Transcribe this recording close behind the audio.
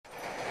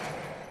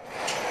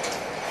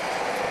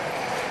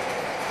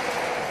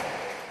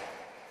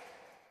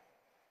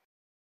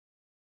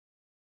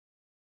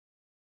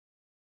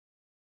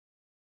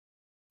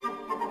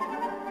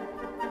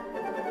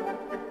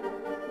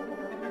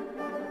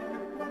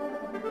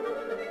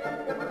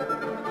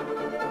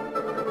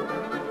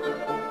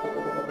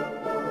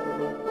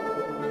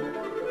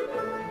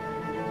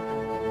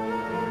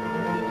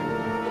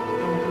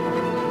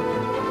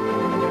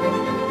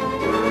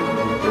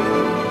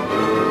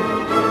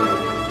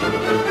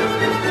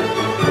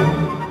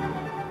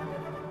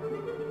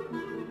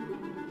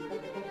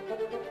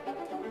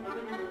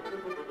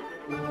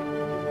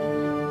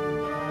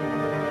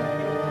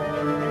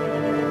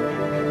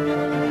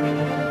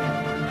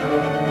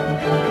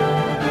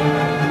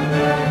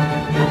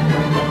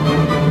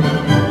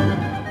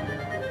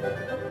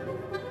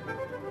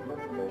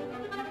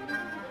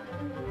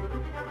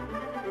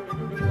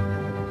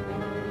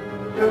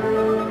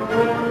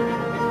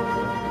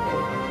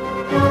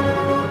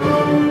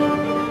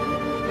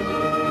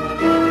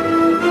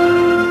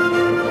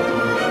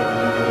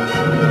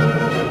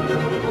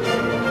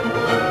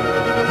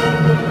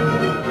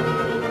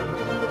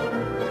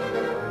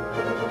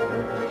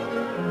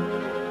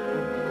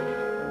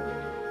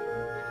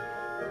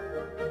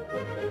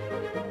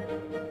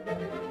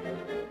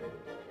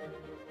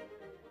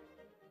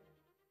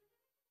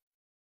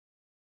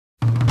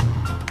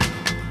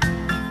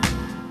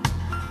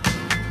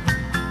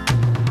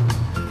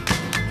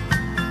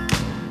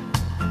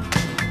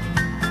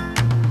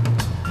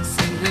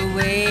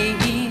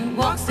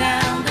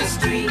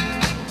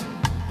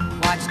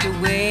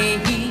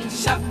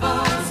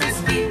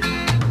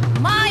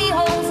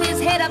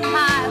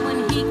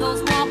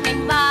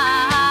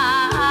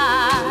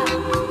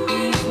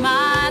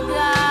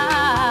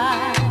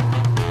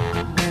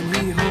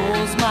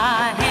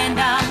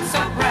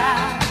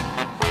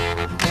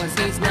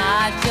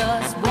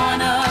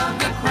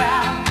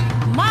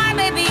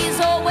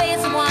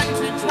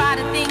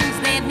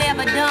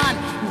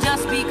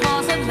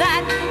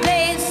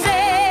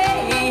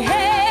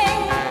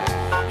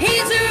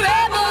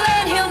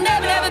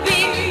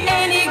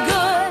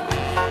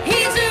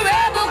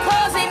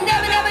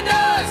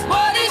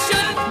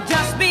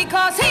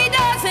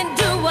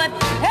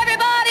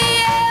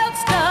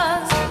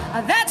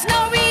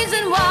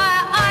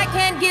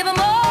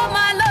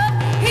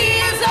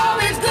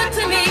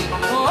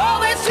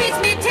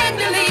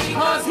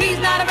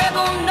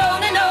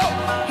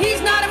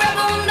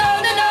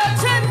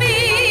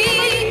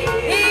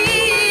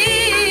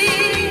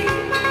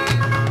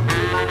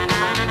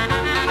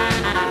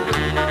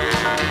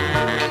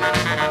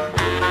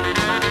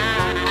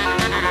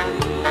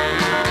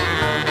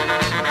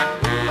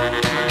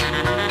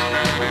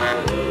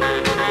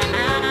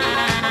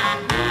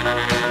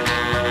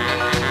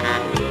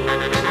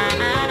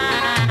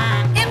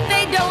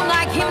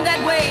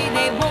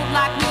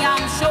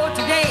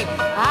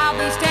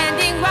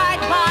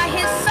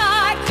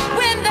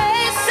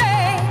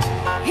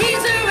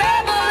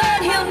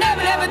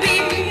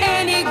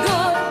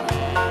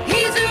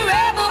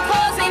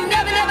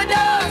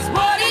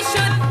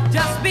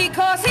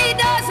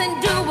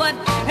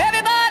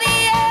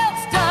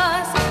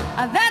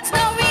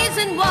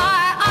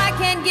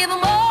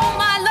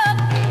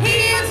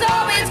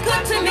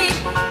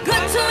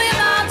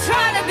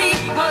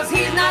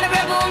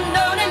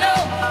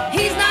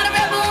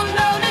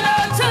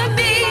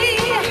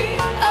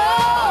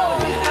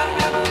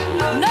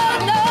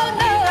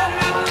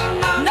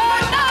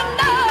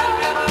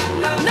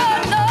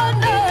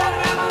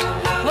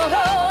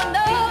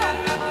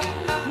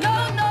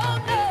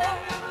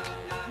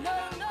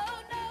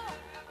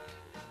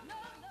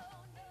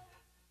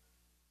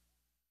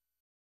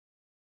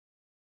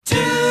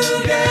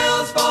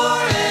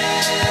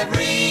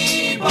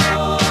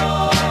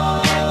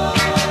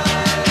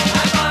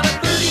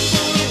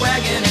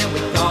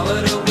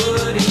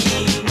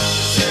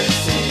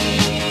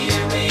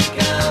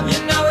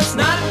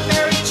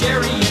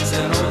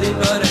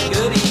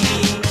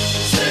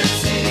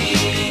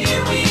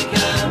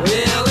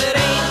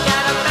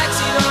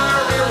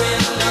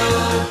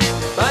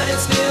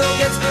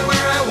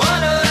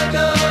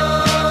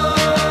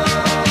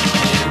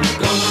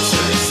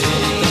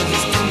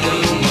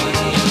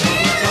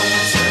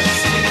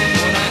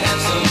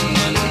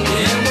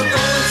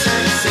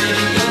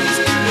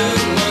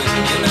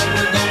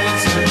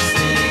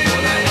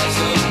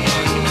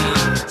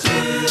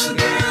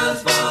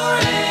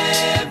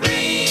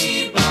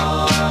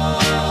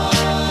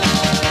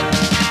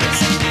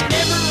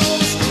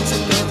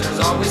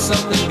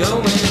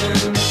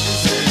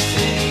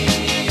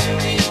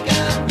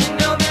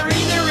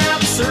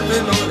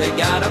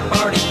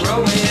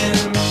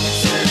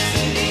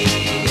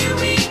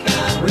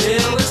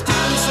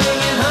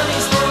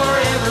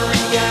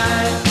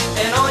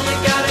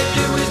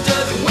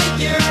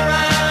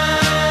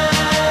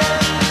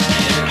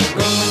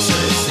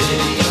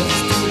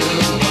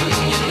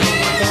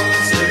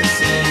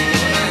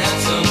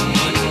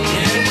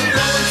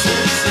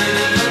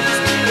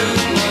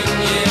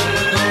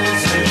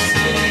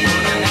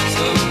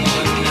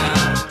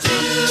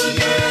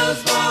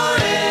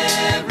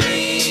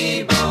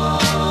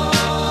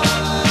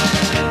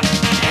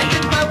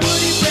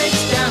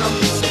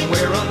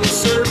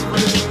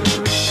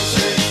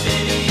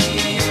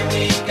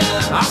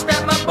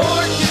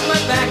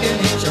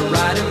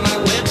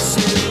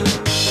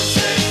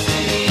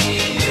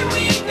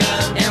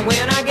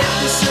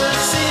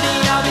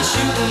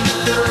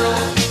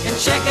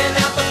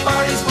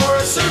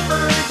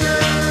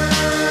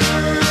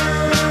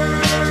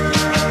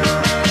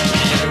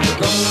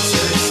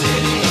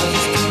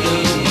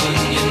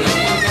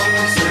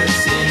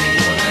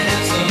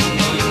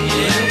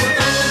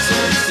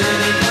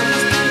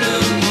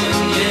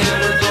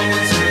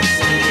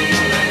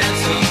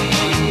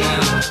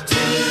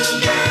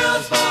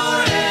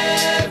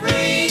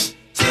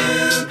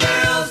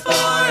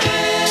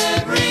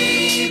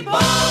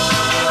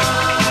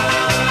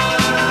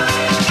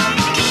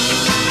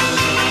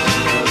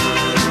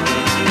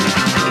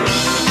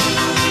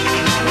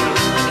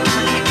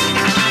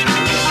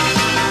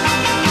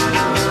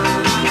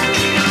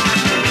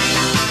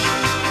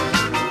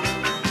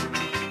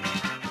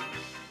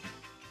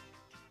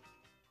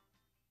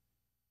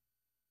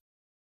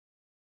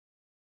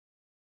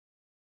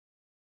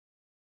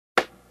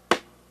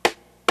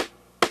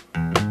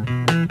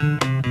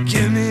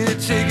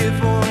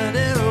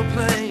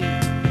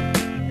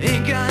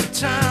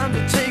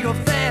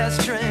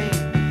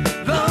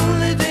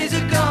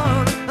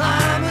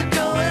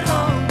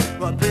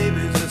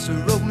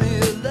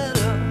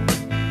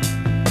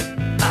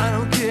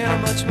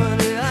much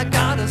money I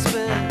gotta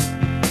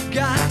spend.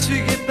 Got to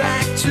get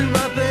back to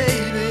my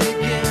baby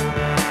again.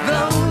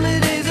 Lonely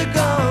days are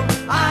gone,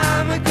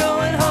 I'm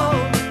going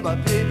home. My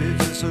baby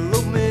just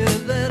wrote me a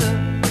letter.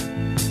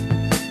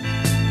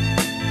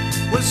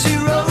 Well, she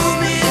wrote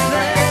me a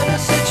letter,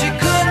 said she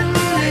couldn't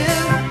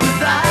live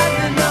without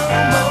me no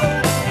more.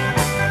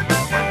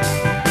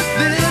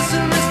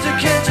 Listen, mister,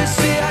 can't you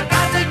see I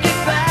got to get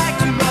back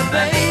to my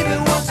baby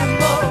once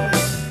more.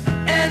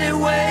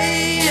 Anyway,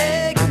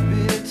 yeah, give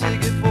me a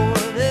ticket for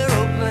an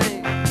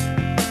aeroplane.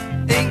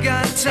 Ain't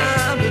got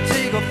time to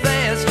take a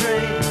fast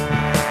train.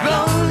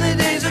 Lonely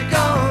days are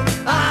gone,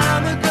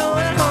 I'm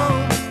going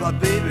home. My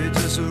baby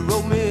just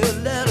wrote me a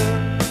letter.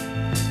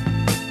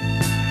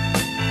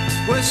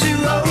 Well, she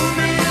wrote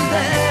me a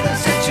letter,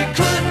 said she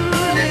couldn't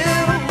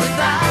live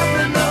without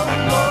me no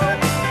more.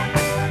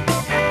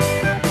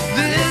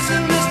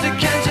 Listen, mister,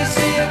 can't you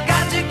see I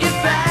got to get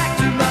back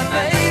to my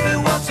baby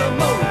once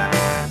more.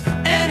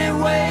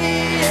 Anyway,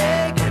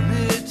 yeah, give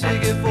me a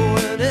ticket for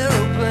an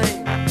aeroplane.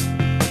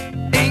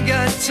 Ain't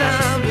got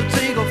time to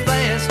take a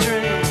fast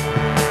train.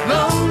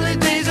 Lonely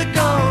days are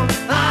gone,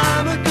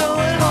 I'm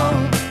going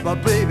home. My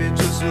baby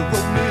just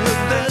wrote me a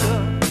letter.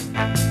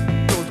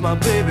 'Cause my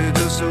baby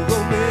just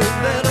wrote me a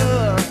letter.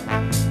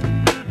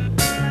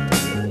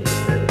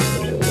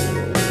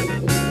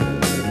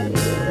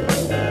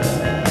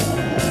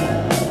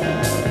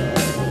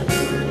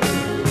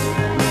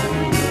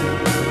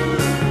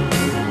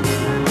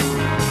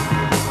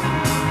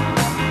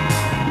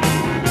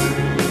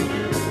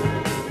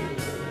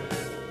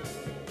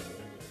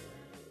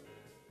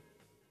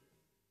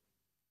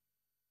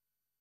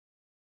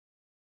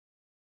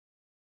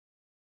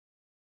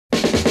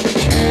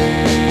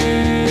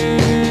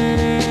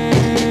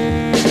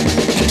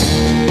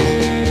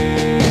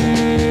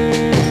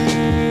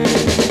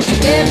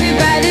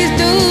 Everybody's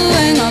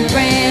doing a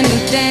brand new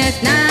dance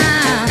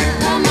now.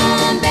 Come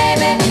on,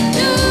 baby,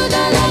 do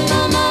the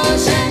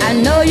locomotion. I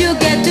know you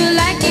get to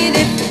like it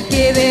if you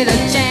give it a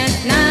chance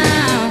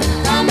now.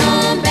 Come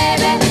on,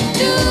 baby,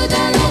 do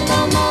the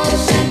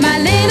locomotion. My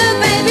little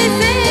baby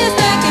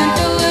sister can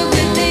do it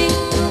with me.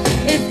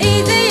 It's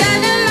easier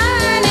than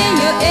learning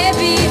your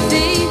ABC.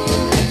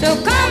 So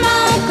come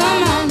on,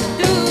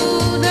 do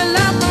the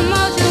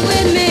locomotion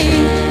with me.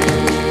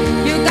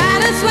 You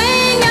gotta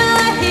swing your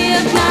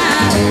hips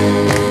now.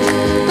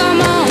 Come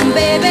on,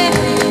 baby,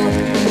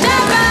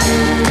 jump up,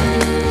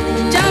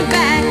 jump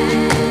back.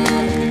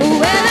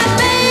 Well, I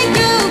think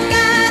you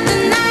got the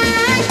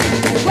knack.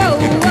 Whoa,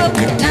 whoa,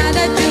 now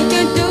that you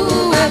can do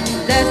it,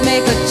 let's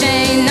make a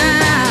change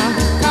now.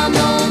 Come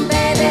on,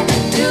 baby,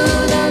 do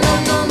the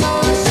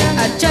locomotion.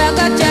 A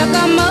chugga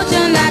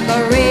motion like a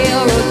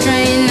railroad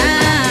train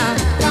now.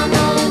 Come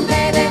on,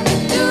 baby,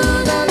 do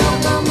the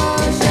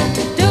locomotion.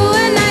 Do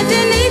it nice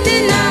and easy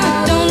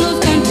now, don't lose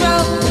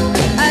control.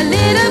 A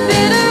little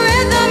bit of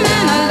rhythm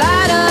and a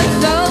lot of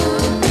soul.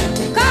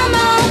 Come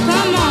on,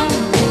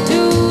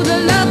 do the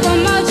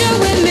locomotion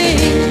with me.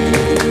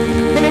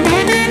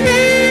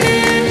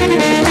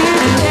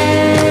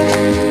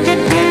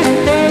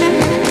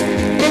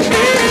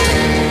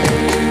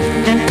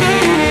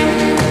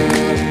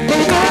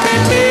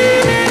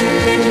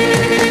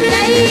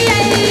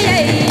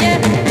 Yeah.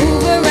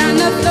 Move around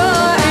the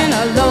floor in a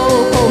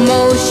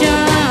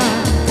locomotion.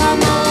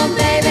 Come on,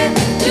 baby,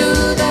 do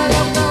the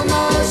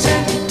locomotion.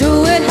 Do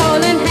it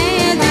holding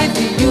hands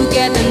if you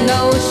get the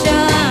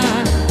notion.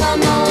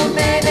 Come on,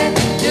 baby,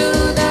 do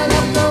the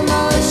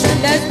locomotion.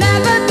 There's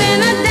never been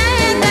a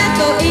dance that's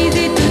so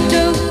easy to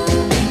do.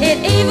 It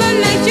even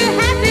makes you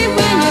happy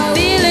when you're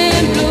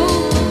feeling blue.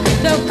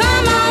 So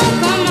come on,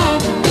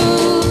 do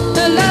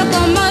the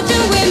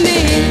locomotion with me.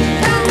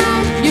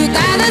 You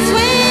gotta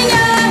swing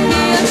your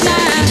hips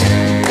now.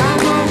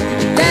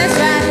 That's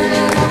right.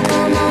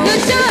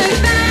 You're doing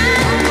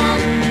fine.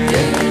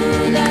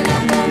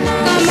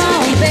 Come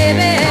on,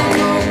 baby.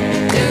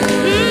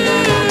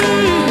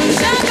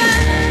 Jump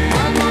back.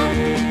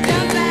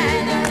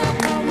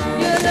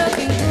 You're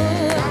looking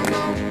good.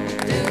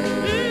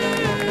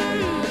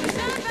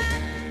 Jump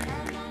back.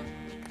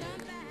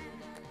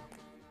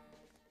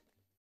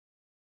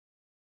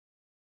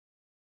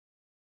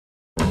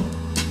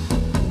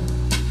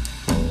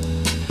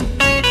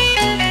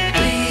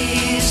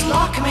 Please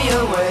lock me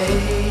away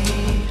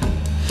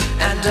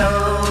and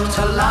don't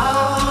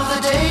allow the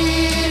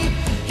day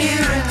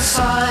here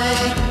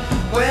inside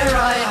where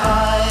I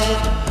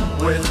hide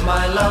with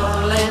my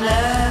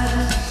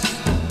loneliness.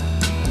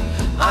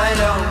 I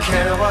don't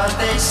care what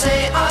they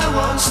say, I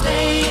won't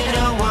stay in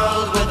a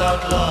world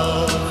without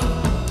love.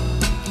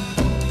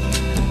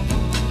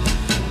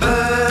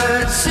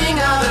 Birds sing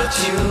out of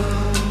tune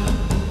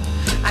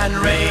and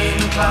rain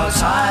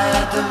clouds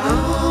hide the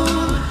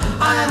moon.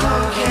 I'm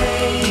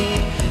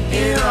okay,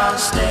 here I'll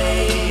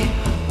stay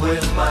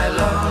with my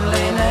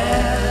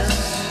loneliness.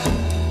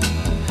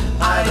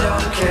 I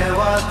don't care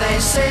what they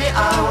say,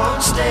 I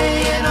won't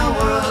stay in a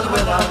world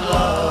without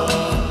love.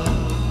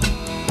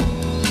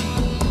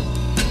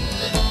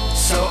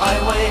 So I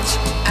wait,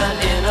 and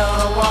in a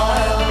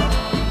while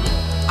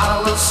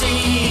I will will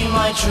see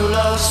my true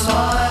love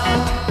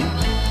smile.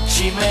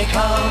 She may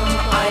come,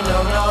 I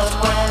know not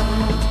when.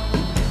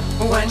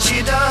 When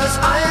she does,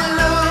 I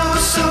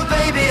lose. So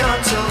baby,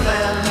 until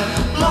then,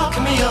 lock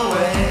me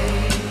away.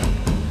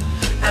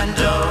 And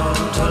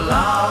don't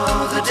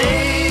allow the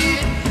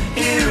day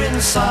here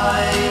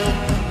inside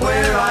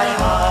where I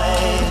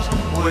hide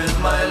with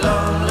my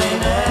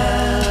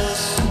loneliness.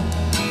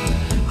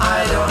 I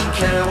don't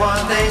care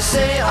what they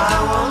say, I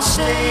won't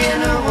stay in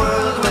a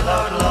world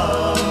without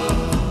love.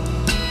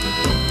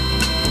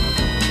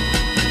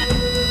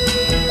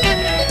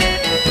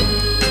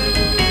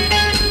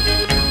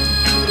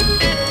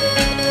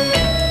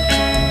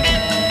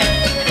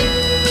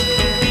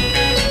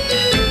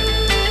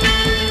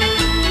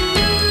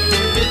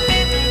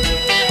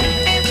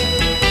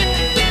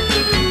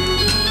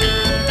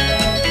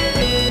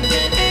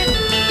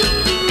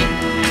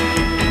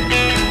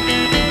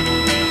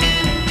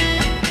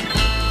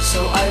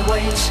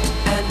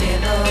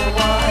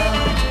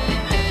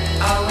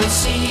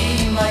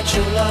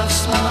 True love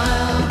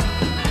smile.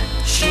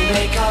 She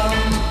may come,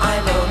 I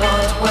know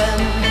not when.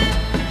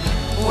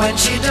 When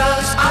she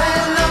does, I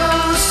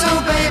know. So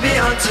baby,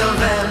 until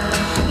then,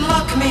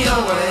 lock me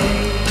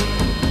away.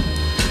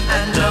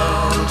 And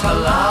don't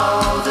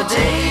allow the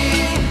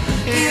day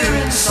here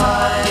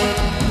inside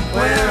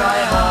where I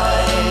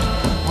hide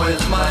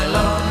with my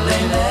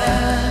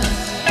loneliness.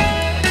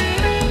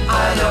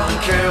 I don't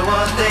care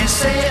what they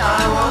say,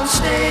 I won't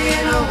stay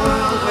in a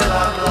world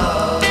without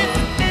love.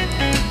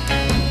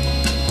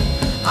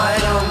 I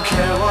don't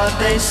care what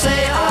they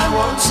say, I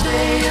won't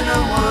stay in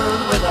a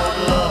world without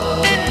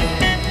love.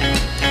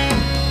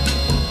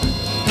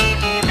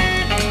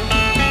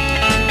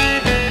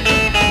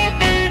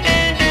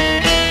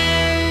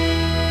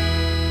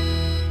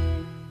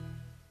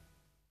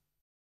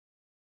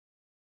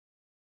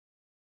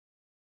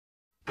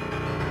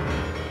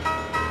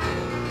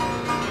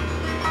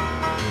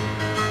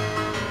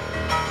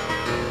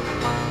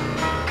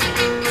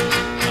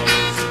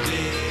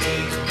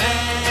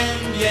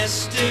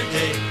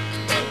 Yesterday,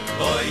 but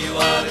boy, you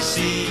ought to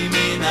see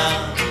me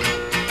now.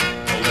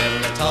 Well,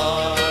 I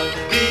talked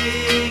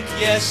big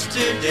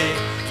yesterday,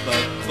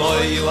 but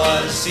boy, you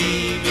ought to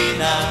see me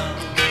now.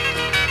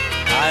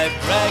 I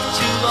bragged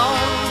too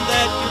long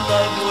that your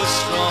love was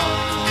strong,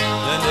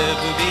 there'll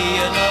never be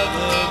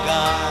another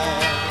guy.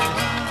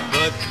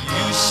 But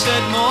you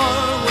said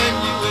more when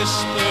you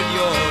whispered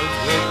your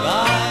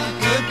goodbye,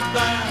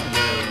 goodbye.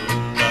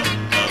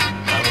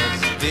 I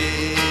was a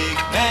big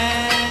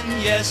man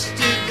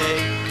yesterday,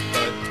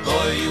 but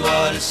boy, you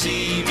ought to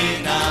see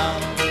me now.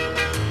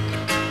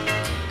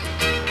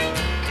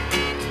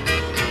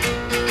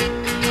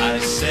 I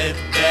said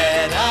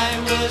that I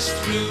was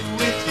through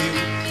with you,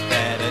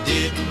 that I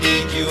didn't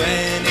need you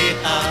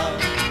anyhow.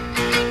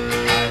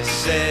 I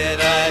said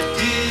I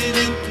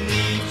didn't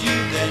need you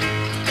then,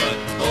 but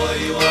boy,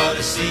 you ought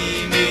to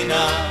see me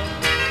now.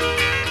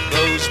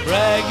 Those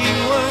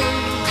bragging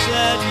words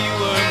that you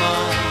were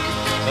mine,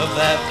 of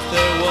that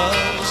there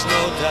was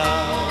no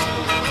doubt,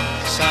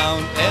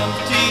 sound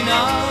empty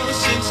now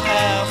since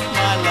half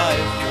my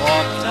life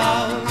walked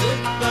out.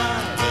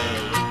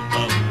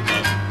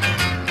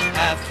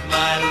 Half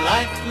my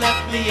life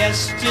left me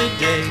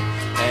yesterday,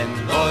 and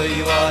boy,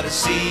 you ought to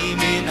see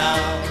me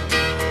now.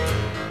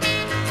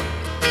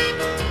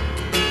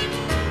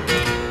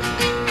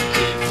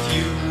 If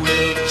you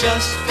will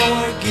just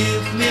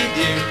forgive me,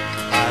 dear,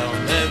 I'll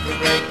never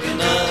break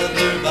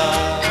another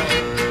vow.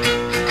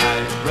 I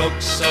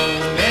broke so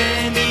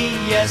many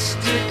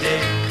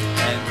yesterday,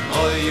 and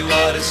boy, you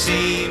ought to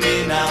see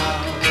me now.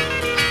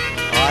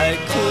 I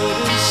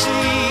couldn't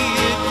see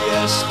it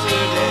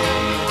yesterday,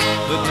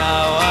 but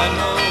now I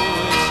know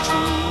it's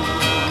true.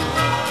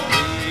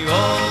 The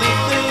only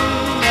thing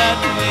that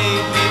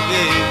made me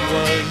big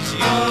was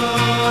you.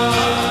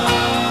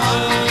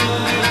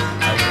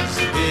 I was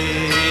a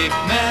big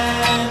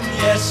man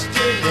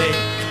yesterday,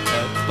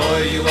 but boy,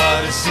 you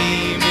ought to see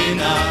me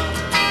now.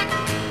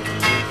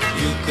 If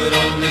you could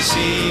only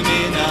see me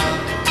now,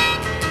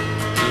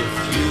 if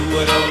you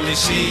would only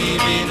see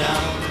me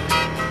now,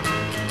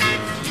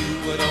 if you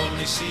would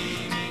only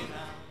see me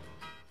now.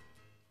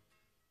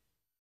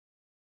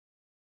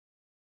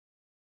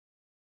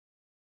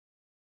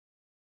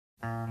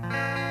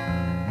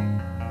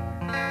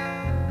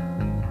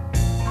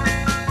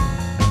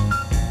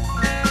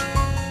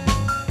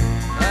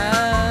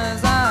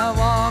 As I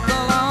walk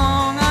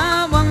along,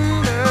 I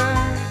wonder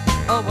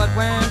what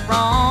went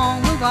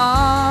wrong with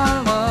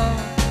our love,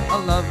 a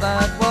love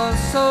that was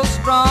so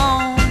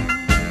strong.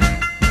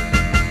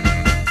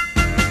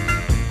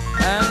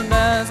 And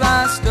as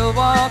I still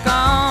walk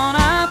on,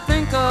 I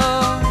think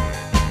of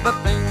the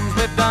things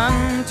we've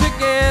done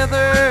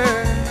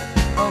together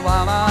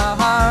while our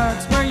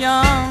hearts were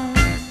young.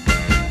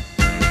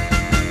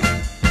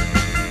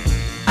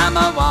 I'm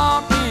a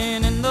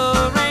walking in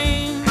the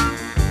rain,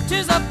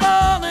 tears are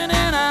falling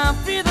and I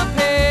feel the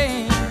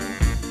pain,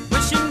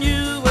 wishing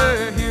you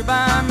were here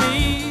by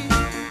me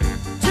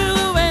to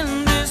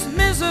end this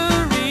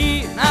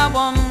misery. And I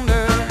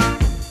wonder,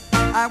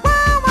 I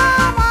wonder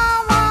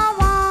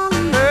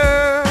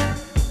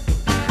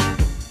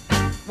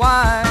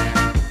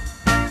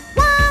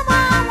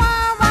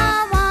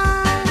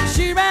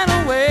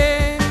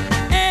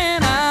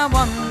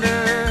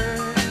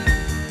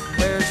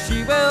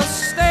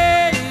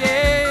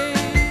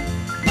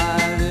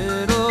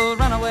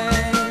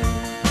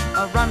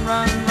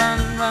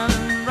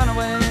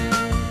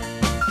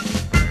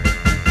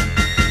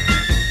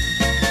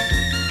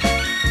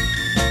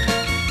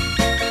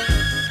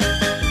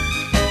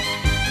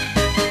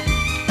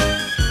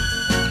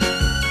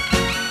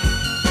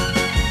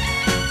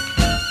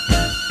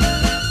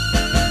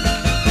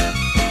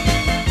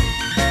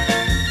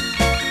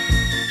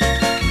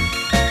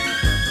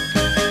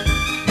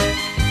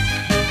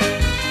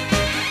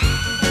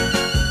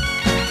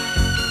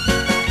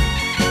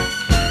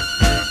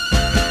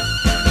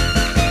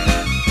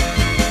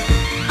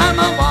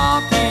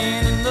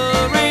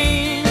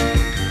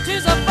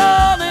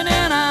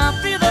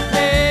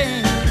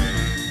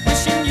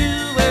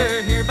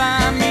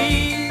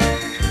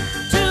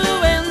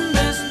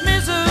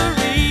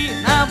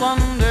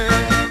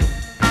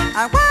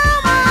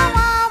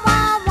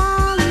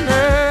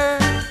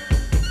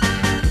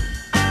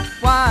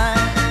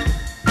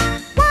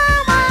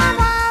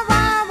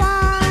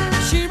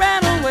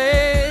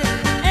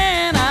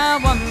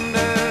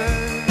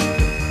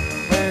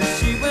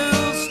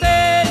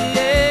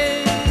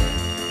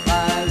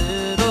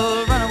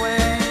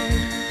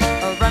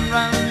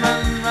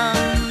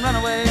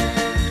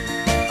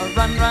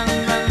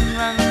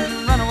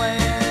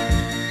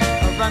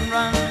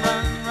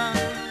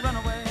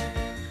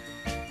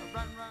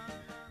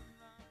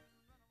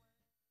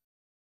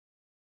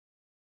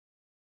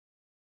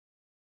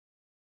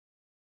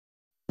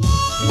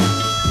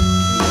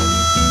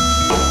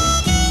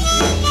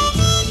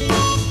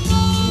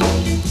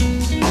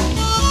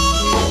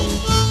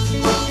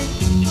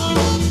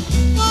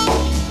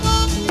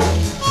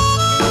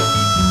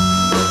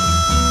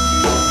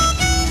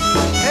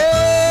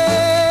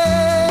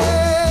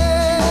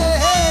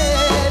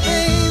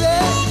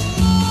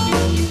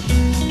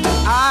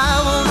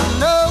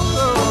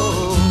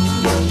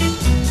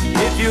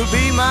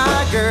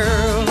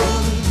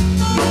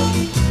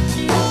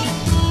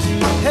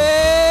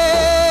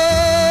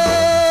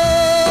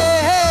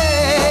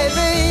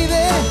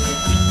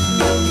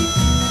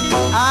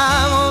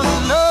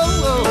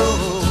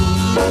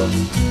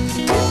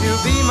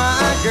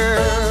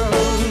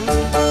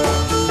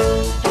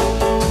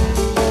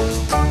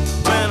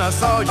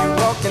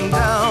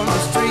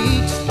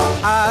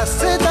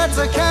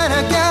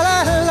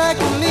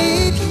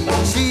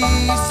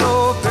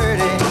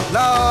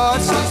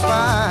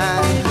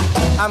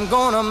I'm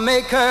gonna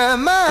make her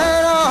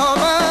mine, all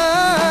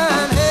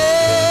mine.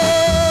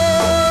 Hey,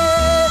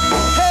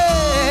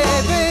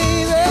 hey,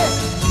 baby,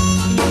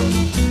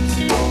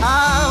 I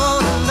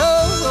wanna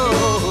know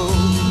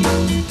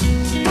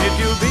if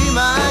you'll be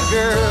my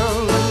girl.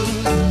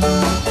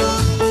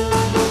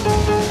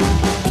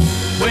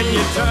 When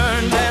you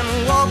turned and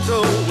walked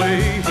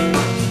away,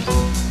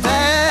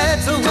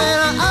 that's when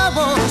I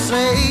wanna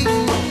say,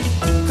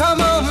 come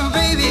on,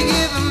 baby,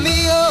 give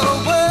me your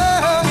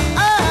word.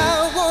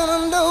 I wanna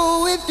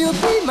know if you'll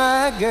be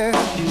my girl.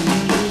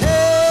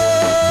 Hey,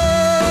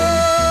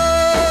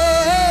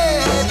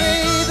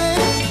 baby,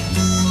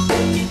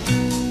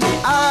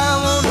 I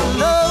wanna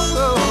know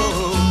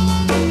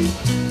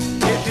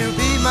if you'll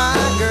be my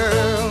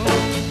girl.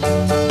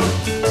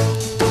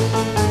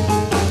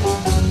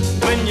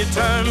 When you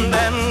turned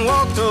and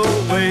walked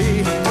away,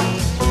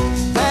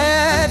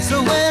 that's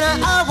when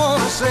I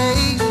wanna say,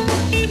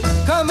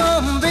 come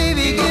on,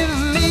 baby, give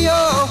me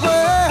your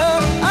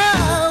word.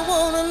 I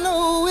wanna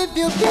know if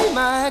you'll be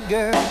my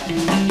girl.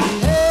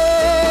 Hey,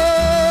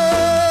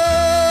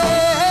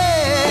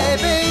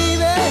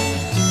 baby,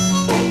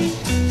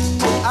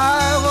 I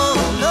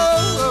wanna know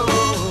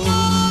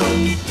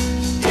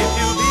if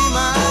you'll be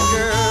my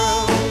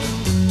girl.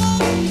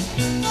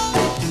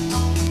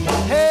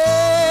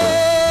 Hey,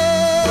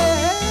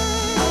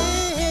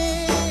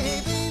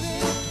 baby,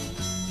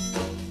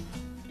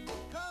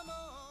 come on.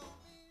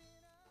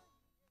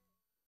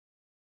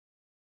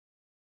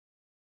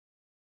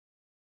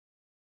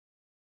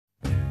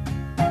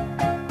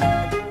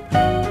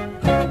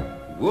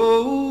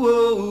 Whoa,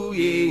 whoa,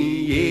 yeah,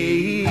 yeah.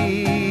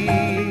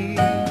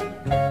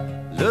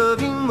 Love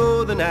you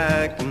more than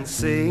I can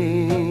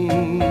say.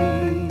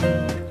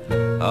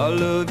 I'll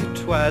love you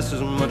twice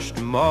as much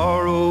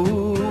tomorrow.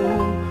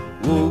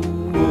 Whoa,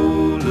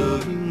 whoa,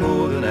 love you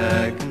more than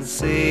I can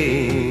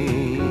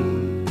say.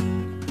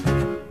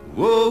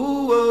 Whoa,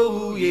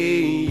 whoa,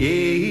 yeah,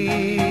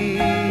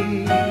 yeah.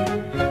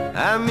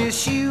 I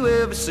miss you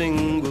every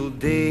single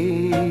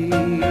day.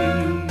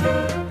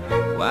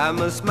 Why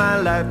must my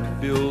life be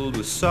filled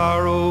with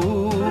sorrow?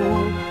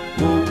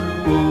 Whoa,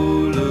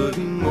 whoa, love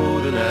you more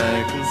than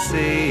I can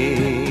say.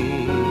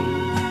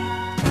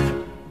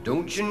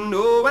 Don't you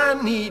know I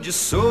need you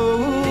so?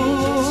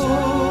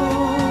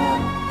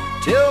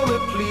 Tell me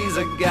please,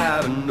 I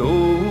gotta know.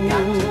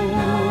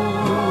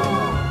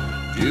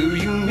 Do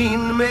you mean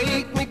to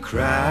make me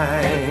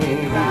cry?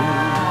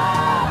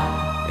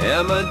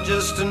 Am I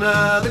just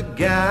another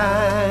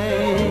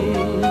guy?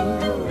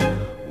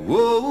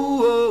 Whoa,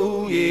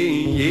 whoa, yeah,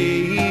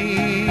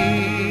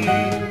 yeah.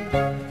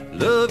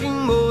 Love you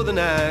more than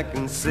I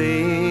can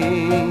say.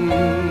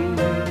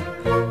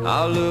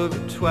 I'll love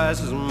you twice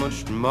as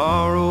much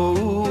tomorrow.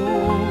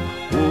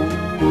 Whoa,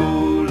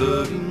 whoa,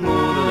 love you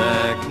more than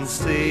I can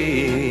say.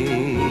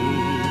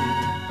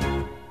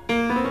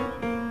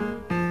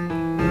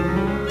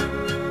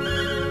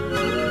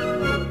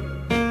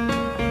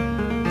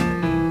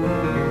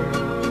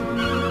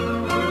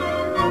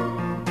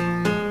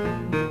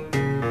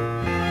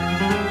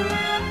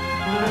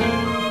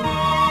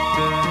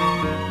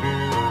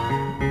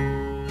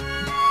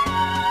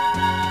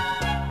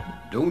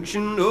 Don't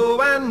you know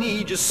I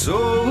need you so?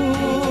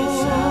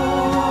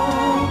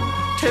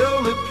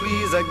 Tell me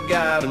please, I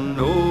gotta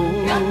know.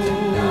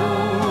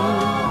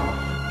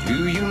 Do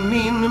you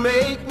mean to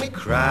make me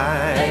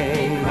cry?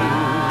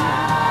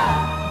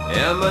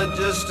 Am I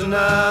just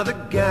another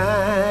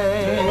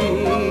guy?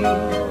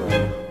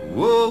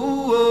 Whoa,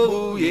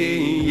 whoa, yeah,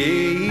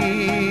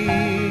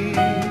 yeah.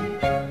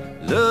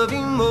 Love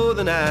you more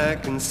than I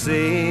can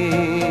say.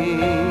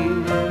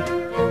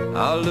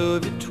 I'll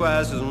love you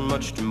twice as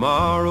much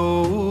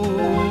tomorrow.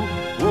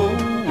 Whoa,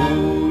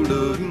 whoa,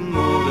 love you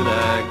more than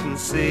I can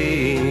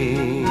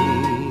say.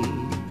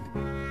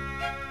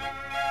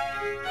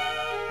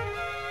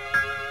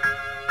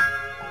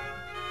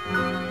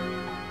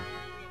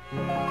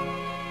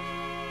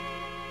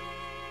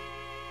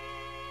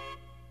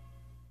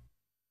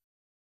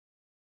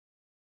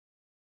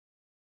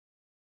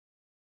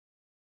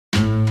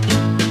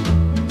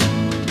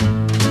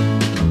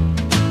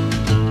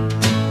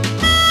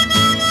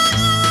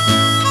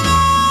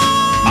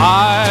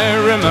 I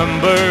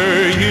remember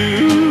you.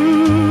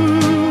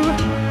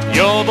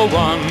 You're the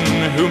one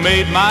who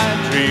made my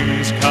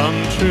dreams come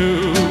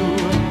true.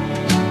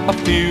 A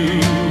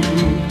few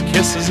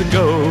kisses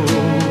ago,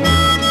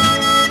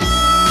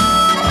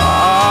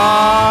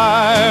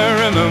 I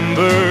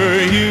remember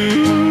you.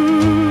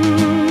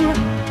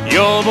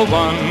 You're the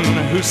one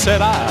who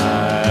said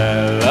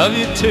I love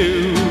you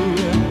too.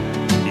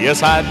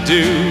 Yes, I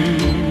do,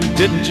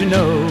 didn't you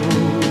know?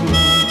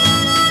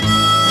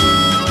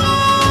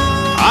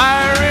 I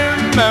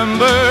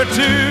remember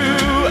too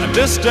a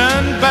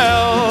distant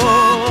bell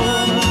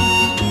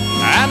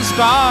and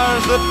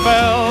stars that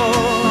fell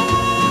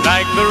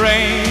like the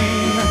rain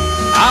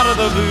out of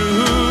the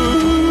blue.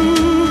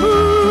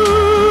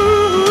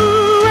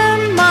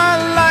 And my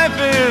life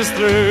is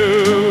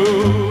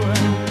through,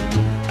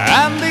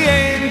 and the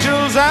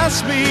angels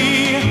ask me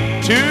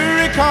to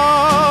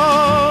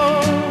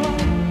recall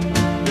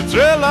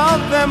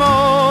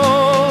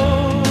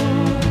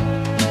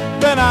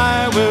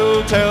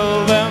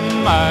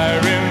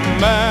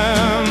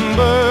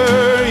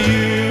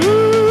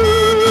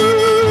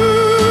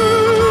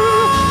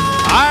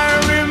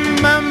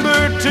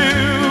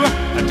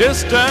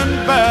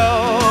distant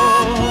bell,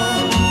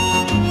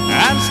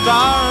 and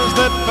stars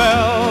that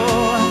fell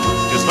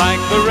just like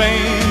the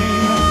rain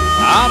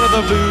out of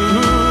the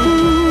blue.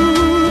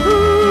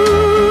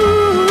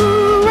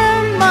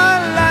 When my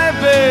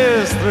life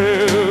is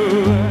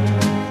through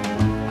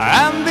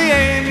and the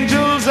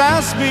angels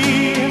ask me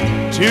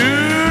to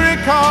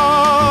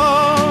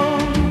recall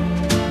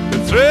the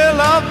thrill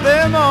of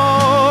them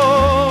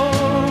all,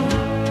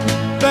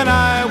 then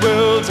I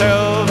will tell